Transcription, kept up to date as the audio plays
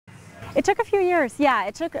It took a few years, yeah.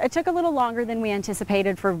 It took a little longer than we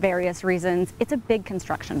anticipated for various reasons. It's a big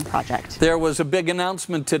construction project. There was a big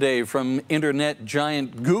announcement today from internet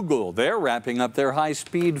giant Google. They're wrapping up their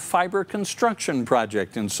high-speed fiber construction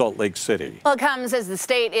project in Salt Lake City. Well, it comes as the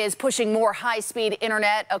state is pushing more high-speed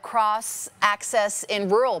internet across access in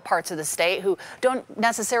rural parts of the state who don't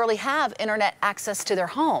necessarily have internet access to their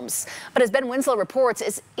homes. But as Ben Winslow reports,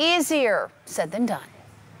 it's easier said than done.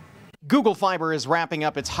 Google Fiber is wrapping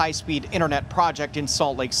up its high-speed internet project in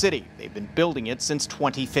Salt Lake City. They've been building it since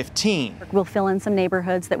 2015. We'll fill in some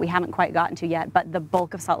neighborhoods that we haven't quite gotten to yet, but the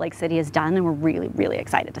bulk of Salt Lake City is done, and we're really, really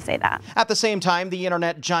excited to say that. At the same time, the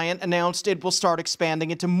internet giant announced it will start expanding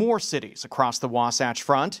into more cities across the Wasatch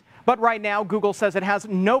Front. But right now, Google says it has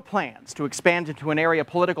no plans to expand into an area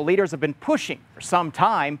political leaders have been pushing for some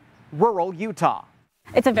time, rural Utah.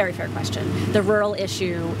 It's a very fair question. The rural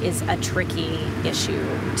issue is a tricky issue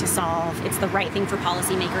to solve. It's the right thing for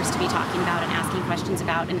policymakers to be talking about and asking questions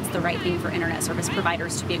about, and it's the right thing for internet service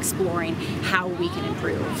providers to be exploring how we can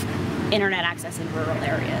improve internet access in rural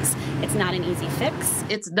areas. It's not an easy fix.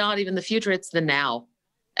 It's not even the future, it's the now.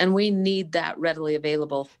 And we need that readily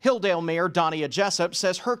available. Hilldale Mayor Donia Jessup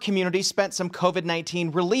says her community spent some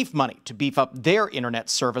COVID-19 relief money to beef up their internet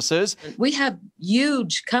services. We have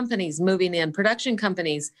huge companies moving in, production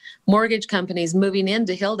companies, mortgage companies moving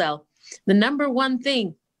into Hilldale. The number one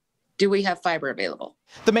thing, do we have fiber available?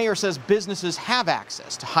 The mayor says businesses have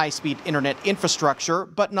access to high-speed internet infrastructure,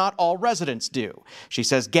 but not all residents do. She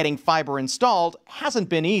says getting fiber installed hasn't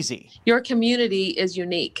been easy. Your community is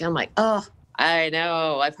unique. I'm like, oh, I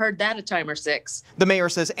know. I've heard that a time or six. The mayor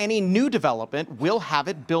says any new development will have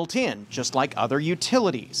it built in, just like other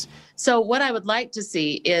utilities. So what I would like to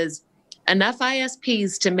see is enough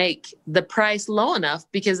ISPs to make the price low enough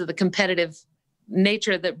because of the competitive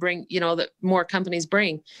nature that that more companies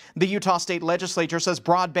bring. The Utah State Legislature says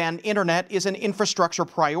broadband internet is an infrastructure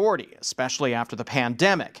priority, especially after the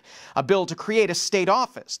pandemic. A bill to create a state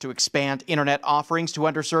office to expand internet offerings to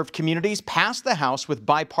underserved communities passed the House with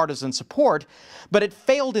bipartisan support, but it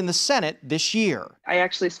failed in the Senate this year. I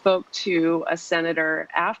actually spoke to a senator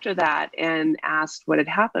after that and asked what had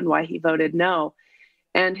happened, why he voted no.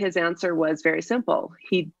 And his answer was very simple.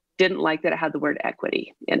 He didn't like that it had the word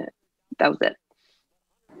equity in it. That was it.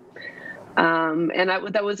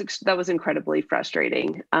 That was incredibly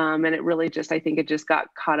frustrating. And it really I think it just got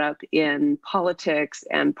caught up in politics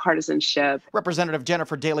and partisanship. Representative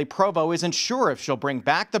Jennifer Daly Provo isn't sure if she'll bring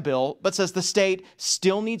back the bill, but says the state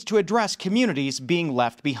still needs to address communities being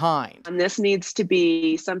left behind. And this needs to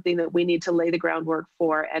be something that we need to lay the groundwork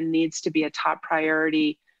for and needs to be a top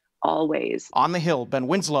priority always. On the Hill, Ben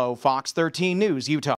Winslow, Fox 13 News, Utah.